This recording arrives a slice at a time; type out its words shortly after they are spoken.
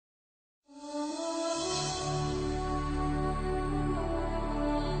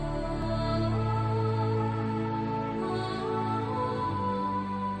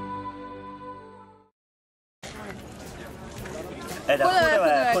Это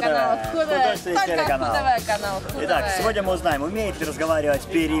ХУтв канал. Итак, сегодня мы узнаем, умеет ли разговаривать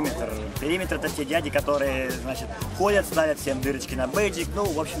периметр. Периметр — это те дяди, которые, значит, ходят, ставят всем дырочки на бейджик. Ну,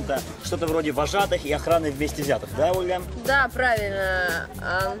 в общем-то, что-то вроде вожатых и охраны вместе взятых. Да, Ольга? Да, правильно,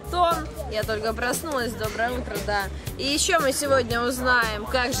 Антон. Я только проснулась. Доброе утро, да. И еще мы сегодня узнаем,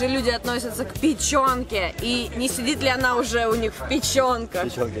 как же люди относятся к печенке. И не сидит ли она уже у них в печенках.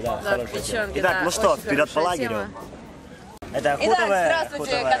 Печенки, да, в печенке, Итак, да, ну что, очень вперед по лагерю. тема. Это Итак, ХУтв,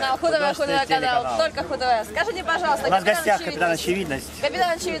 здравствуйте, канал ХУтв канал, только ХУтв. Скажите, пожалуйста, у нас в гостях капитан Очевидность.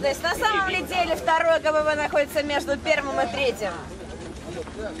 Капитан Очевидность, на самом ли деле второе КБВ находится между первым и третьим?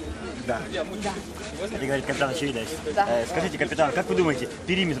 Да. Это говорит капитан Очевидность. Да. Скажите, капитан, как вы думаете,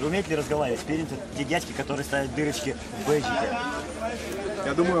 периметр умеет ли разговаривать? Периметр — те дядьки, которые ставят дырочки в бейджике.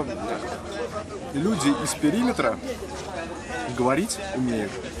 Я думаю, люди из периметра говорить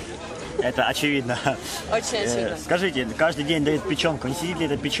умеют. Это очевидно. Очень очевидно. Скажите, каждый день дают печенку. Не сидит ли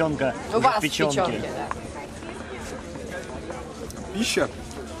эта печенка У вас в печенке? да. Пища,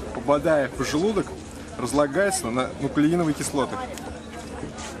 попадая в желудок, разлагается на нуклеиновые кислоты.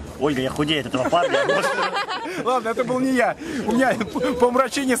 Ольга, я худею от этого парня. Ладно, это был не я. У меня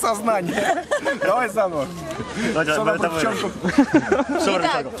помрачение сознания. Давай заново. Итак,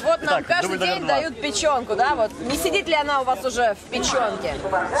 вот нам каждый день дают печенку, да? Вот не сидит ли она у вас уже в печенке?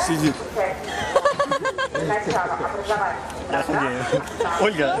 Сидит. Я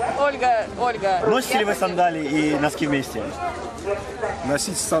худею. Ольга. Носите ли вы сандалии и носки вместе?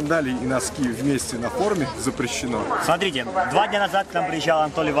 Носить сандалии и носки вместе на форме запрещено. Смотрите, 2 дня назад к нам приезжал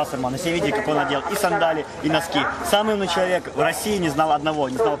Анатолий Вассерман, и все видели, как он надел и сандалии, и носки. Самый умный человек в России не знал одного,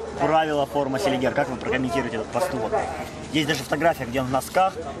 не знал правила формы селигер. Как вы прокомментируете этот поступок? Есть даже фотография, где он в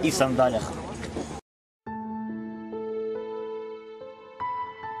носках и в сандалиях.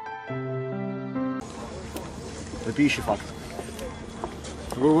 Вопиющий факт.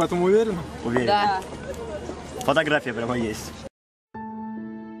 Вы в этом уверены? Уверен. Да. Фотография прямо есть.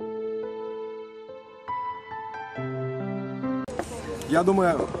 Я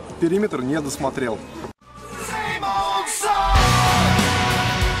думаю, периметр не досмотрел.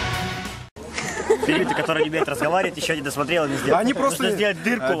 Периметр, который не умеет разговаривать, еще не досмотрел и не сделал. Они просто... Нужно сделать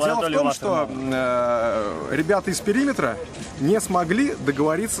дырку в Дело в Анатолию том, что ребята из периметра не смогли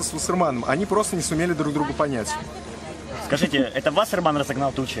договориться с Вассерманом. Они просто не сумели друг друга понять. Скажите, это Вассерман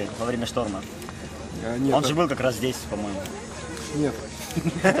разогнал тучи во время шторма? Нет, Он же был как раз здесь, по-моему. Нет.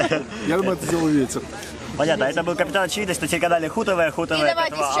 Я думаю, это сделал ветер. Понятно, это был капитан Очевидность на телеканале ХУтв. И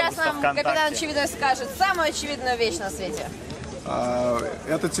давайте сейчас нам капитан Очевидность скажет самую очевидную вещь на свете.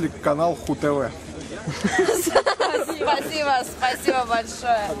 Это телеканал ХУтв. Спасибо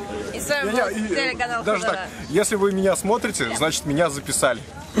большое. И с вами был телеканал Даже ХУтв. так, если вы меня смотрите, значит меня записали.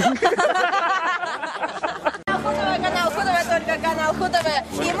 Канал ХУтв.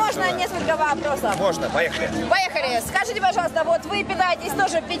 И можно несколько вопросов? Можно, поехали. Поехали. Скажите, пожалуйста, вот вы питаетесь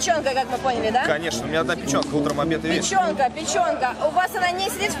тоже печенкой, как мы поняли, да? Конечно, у меня одна печенка, утром, обед и вечер. Печенка. У вас она не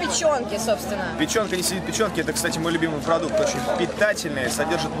сидит в печенке, собственно? Печенка не сидит в печенке, это, кстати, мой любимый продукт, очень питательный,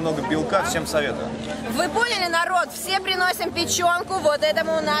 содержит много белка, всем советую. Вы поняли, народ? Все приносим печенку вот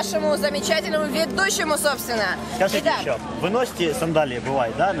этому нашему замечательному ведущему, собственно. Скажите еще, вы носите сандалии,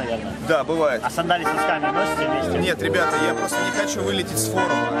 бывает, да, наверное? Да, бывает. А сандалии с носками носите вместе? Нет, ребята, я просто не хочу вылететь с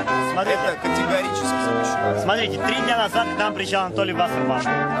форума. Смотрите. Это категорически запрещено. Смотрите, 3 дня назад к нам приезжал Анатолий Вассерман.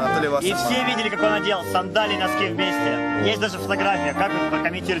 Анатолий И Вассерман. все видели, как он надел сандалии и носки вместе. Есть даже фотография. Как вы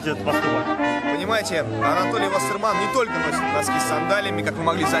прокомментируете этот поступок? Понимаете, Анатолий Вассерман не только носит носки с сандалиями, как вы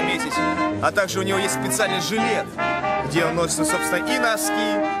могли заметить, а также у него есть специальный жилет, где он носит, собственно, и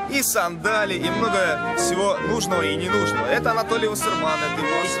носки, и сандалии, и много всего нужного и ненужного. Это Анатолий Вассерман, это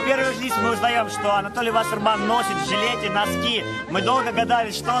его... Из первых лиц мы узнаем, что Анатолий Вассерман носит в жилете носки. Мы долго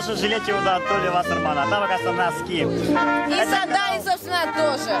гадали, что же в жилете у Анатолия Вассермана, а там, оказывается, носки. И сандалии, собственно,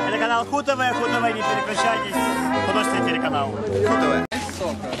 тоже. Это канал ХУтв, не переключайтесь, художественный телеканал. ХУтв.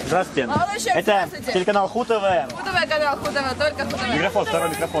 Здравствуйте. Молодчик, Это здравствуйте. телеканал ХУтв. Канал ХУтв, только ХУтв. Микрофон, второй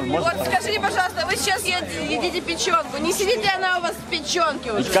микрофон. Вот скажите, пожалуйста, вы сейчас едите печенку. Не сидит ли она у вас в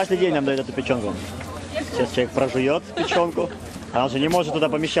печенке уже? Ведь каждый день нам дают эту печенку. Сейчас человек прожует печенку, а он же не может туда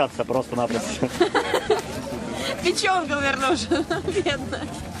помещаться просто-напросто. Печенка, наверное, уже бедная.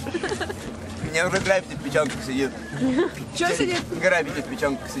 Меня уже граффити в печенках сидит. Что сидит? Граффити в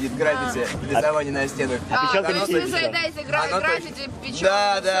печенках сидит, граффити, рисование на стенах. печенка не вы сидит, да? заедаете граффити в печенку.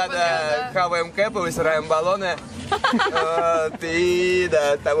 Да. Хаваем кэпы, высираем баллоны. Вот, и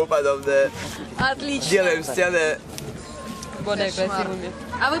да, тому подобное. Отлично. Делаем стены. Более красивыми.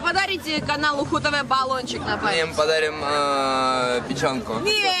 А вы подарите каналу ХУтв баллончик на память? Им подарим печенку.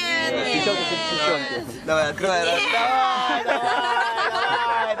 Нет! Давай, открывай. Давай.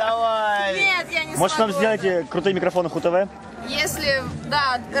 Может, нам сделаете крутые микрофоны ХУтв? Если,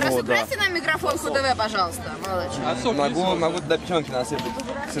 да, рассыпайте нам микрофон ХУтв, пожалуйста, молодчик. Могу туда печенки насыпать.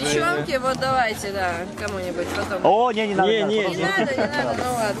 Печенки, вот давайте, да, кому-нибудь потом. О, не надо. Не надо,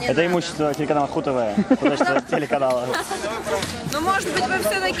 ну ладно, не Это надо. имущество телеканала ХУтв, художественного телеканала. Ну, может быть, вы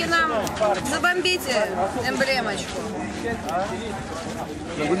все-таки нам забомбите эмблемочку.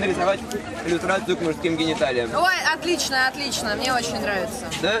 Могу нарисовать иллюстрацию к мужским гениталиям. Ой, отлично, отлично, мне очень нравится.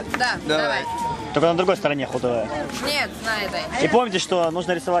 Да? Да, давай. Только на другой стороне ХУтв. Нет, на этой. И помните, что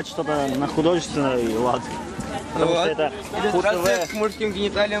нужно рисовать что-то на художественный лад. Потому что это иллюстрация ХУтв. к мужским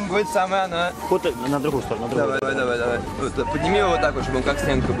гениталиям будет самая она. На другую сторону, на другую. Давай. Вот, подними его вот так вот, чтобы он как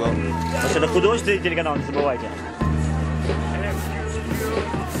стенка был. Потому что это художественный телеканал, не забывайте.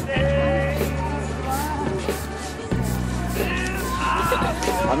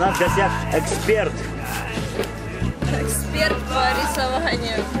 У нас в гостях эксперт. Эксперт по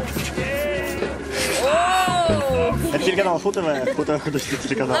рисованию. Оу! Это телеканал ХУтв, художественный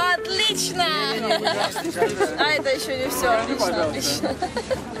телеканал. Отлично! А это еще не все. Отлично.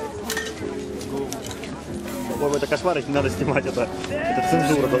 По-моему, это кошмар, их не надо снимать, это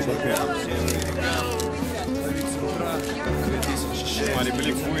цензура должна быть.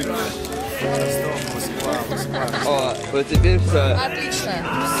 О, вот теперь все. Отлично.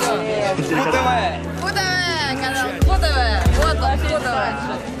 Все. ХУтв! Канал ХУтв. Вот он, ХУтв.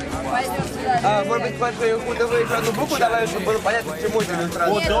 Пойдем сюда. Может быть, большой ХУтв еще одну букву добавить, чтобы было понятно, к чему это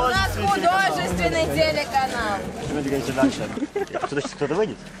иллюстрация. Нет, у нас художественный телеканал. Вы двигаете дальше. Что-то сейчас кто-то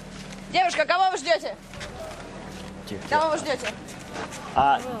выйдет? Девушка, кого вы ждете? Кого вы ждете?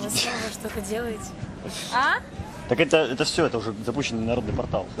 Вы что-то делаете? А? Так это все, это уже запущенный народный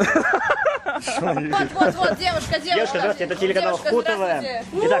портал. Вот, девушка. Девушка, здравствуйте, это телеканал Девушка, ХУтв. здравствуйте.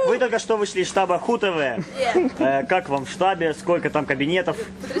 Итак, вы только что вышли из штаба ХУтв. Как вам в штабе? Сколько там кабинетов?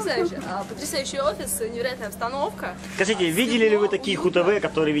 Потрясающе. Потрясающий офис, невероятная обстановка. Скажите, видели ли вы такие ХУтв,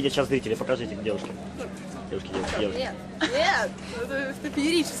 которые видят сейчас зрители? Покажите, девушки. Девушки. Нет, это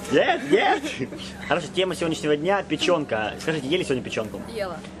феерически. Нет. Хорошо, тема сегодняшнего дня – печенка. Скажите, ели сегодня печенку?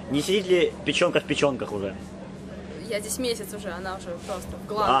 Ела. Не сидит ли печенка в печенках уже? Я здесь месяц уже, она уже просто в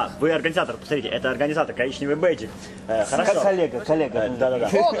главных. Вы организатор, посмотрите, это организатор, коричневый бейджик. Хорошо. Коллега. Да.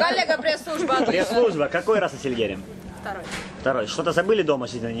 О, коллега пресс-служба. отлично. Пресс-служба. Какой раз на Сельгере? Второй. Что-то забыли дома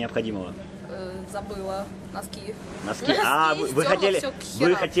жизненно необходимого? Забыла. Носки. Носки. А, вы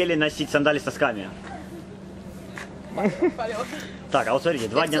хотели носить сандали с носками? Полет. Так, а вот смотрите,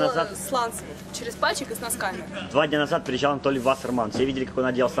 2 дня назад... Сланцы через пальчик и с носками. 2 дня назад приезжал Анатолий Вассерман. Все видели, как он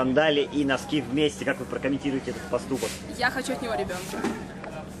надел сандали и носки вместе. Как вы прокомментируете этот поступок? Я хочу от него ребенка.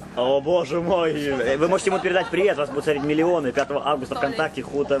 О, боже мой! Вы можете ему передать привет, вас будут смотреть миллионы. 5 августа ВКонтакте,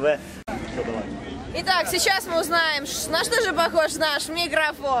 ХУтв. Итак, сейчас мы узнаем, на что же похож наш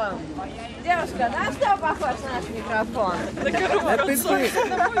микрофон. Девушка, на что похож наш микрофон?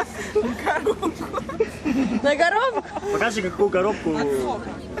 На коробку? Покажи, какую коробку...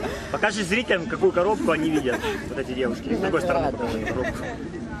 Покажи зрителям, какую коробку они видят. Вот эти девушки. С другой стороны покажи коробку.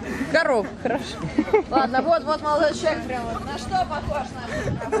 Коробку, хорошо. Ладно, вот молодой человек прям вот. На что похож наш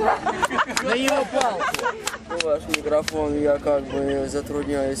микрофон? На его палку. Ваш микрофон, я как бы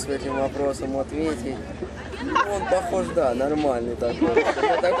затрудняюсь с этим вопросом ответить. Он похож, да, нормальный такой.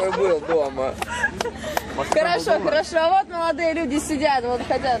 Я такой был дома. Хорошо. А вот молодые люди сидят, вот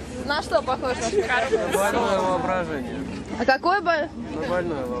хотят. На что похож наш микрофон? Больное воображение. А какое бы? На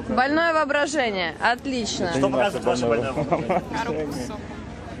больное воображение. Больное воображение. Отлично. Что показывает ваше больное воображение?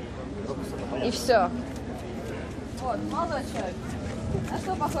 И все. Вот, молодой человек. На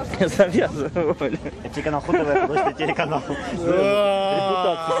что похож? Завязываю. Это телеканал ХУтв, художественный телеканал.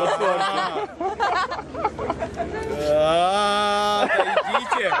 Репутацию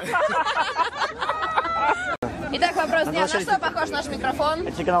Идите. Итак, вопрос дня. На что похож наш микрофон?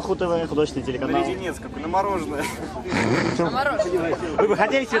 Это телеканал ХУтв, художественный телеканал. Леденец какой, на мороженое. На мороженое. Вы бы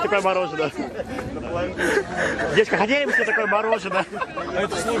хотели себе такое мороженое? Девушка, хотели бы себе такое мороженое?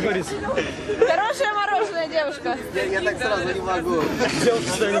 Это что говорится? Хорошее мороженое, девушка. Я так сразу не могу.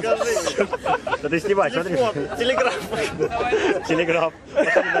 Да ты снимай, смотри. Телеграф.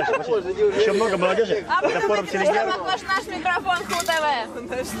 Пошли дальше. Еще много молодежи. А вы Это форум думаете, на что Телеграф. похож наш микрофон ХУтв?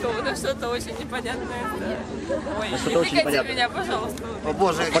 На что-то очень непонятное. Ой, что-то не очень тыкайте непонятное. меня, пожалуйста. О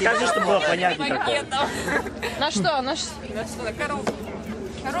боже, Покажи, чтобы было понятнее такое. Пакетом. На что? На что? На коробку.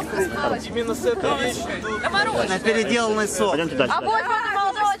 Коробка с палочкой. Именно с этой вещью. На мороженое. переделанный сок. Пойдемте дальше. А вот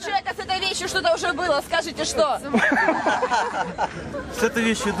молодого человека с этой вещью что-то уже было, скажите, что? С этой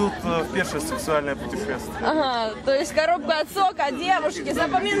вещи идут в пешее сексуальное путешествие. Ага, то есть коробка от сока, девушки,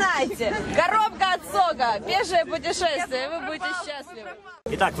 запоминайте. Коробка от сока, пешее путешествие, вы будете счастливы.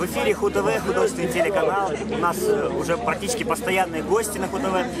 Итак, в эфире ХУтв, художественный телеканал. У нас уже практически постоянные гости на ХУтв.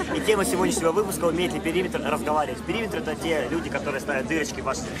 И тема сегодняшнего выпуска — умеет ли периметр разговаривать. Периметр — это те люди, которые ставят дырочки в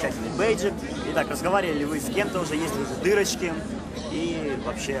ваши замечательные бейджи. Итак, разговаривали ли вы с кем-то уже, есть ли уже дырочки? И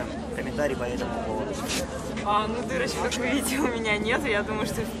вообще комментарий по этому поводу. Ну, дырочек, как вы видите, у меня нет. Я думаю,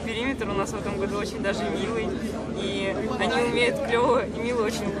 что периметр у нас в этом году очень даже милый. И они умеют клево и мило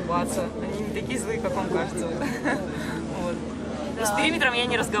очень улыбаться. Они не такие злые, как вам кажется. Вот. Но с периметром я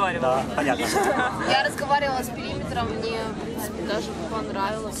не разговаривала. Да, понятно. Я разговаривала с периметром, мне, в принципе, даже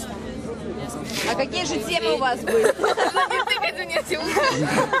понравилось. А какие же темы у вас были? Не тыкать мне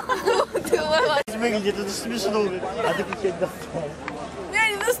Выглядит, это смешно. А ты пикет достал. Я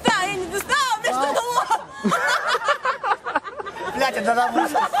не достала, мне что-то лоб. Блядь, это надо будет.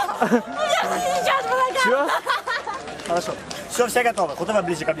 Сейчас Чё? Хорошо. Все, все готовы. ХУтв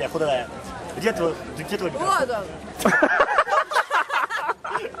ближе ко мне, ХУтв. Где твой микрофон? Вот он.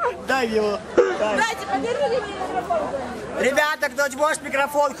 Дай его. Дай. Дайте, подержите мне микрофон. Ребята, кто может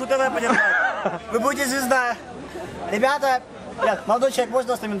микрофон ХУтв подержать? Вы будете звезда. Ребята, молодой человек,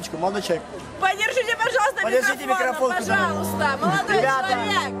 можно вас на минуточку? Молодой человек. Подержите, пожалуйста, Подержите микрофон, пожалуйста, молодой Ребята.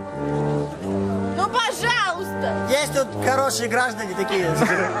 человек. Ну, пожалуйста. Есть тут хорошие граждане такие.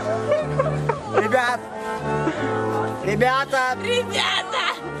 Ребята. Ребята.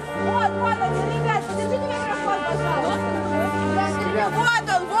 Вот, эти ребята, подержите микрофон, пожалуйста.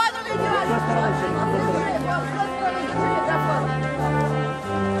 Вот он идет.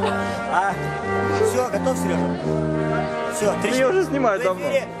 Все, готов, Сережа? Все, Меня уже снимают давно.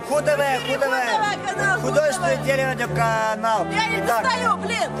 ХУтв, художественный телерадиоканал. Я не Итак, достаю,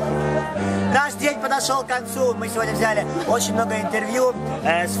 блин. наш день подошел к концу. Мы сегодня взяли очень много интервью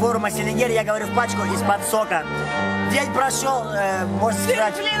с форума Селигер. Я говорю в пачку из-под сока. День прошел, можно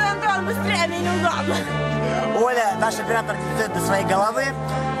сказать. Блин, Антон, быстрее, мне неудобно. Оля, наш оператор, до своей головы.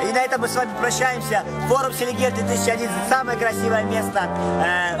 И на этом мы с вами прощаемся. Форум Селигер 2011. Самое красивое место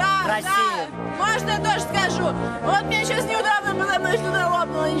в России. Да. Можно я тоже скажу? Вот мне сейчас неудобно, потому что что-то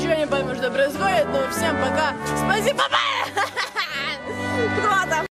лопнуло, ничего не пойму, что происходит. Но всем пока. Спасибо,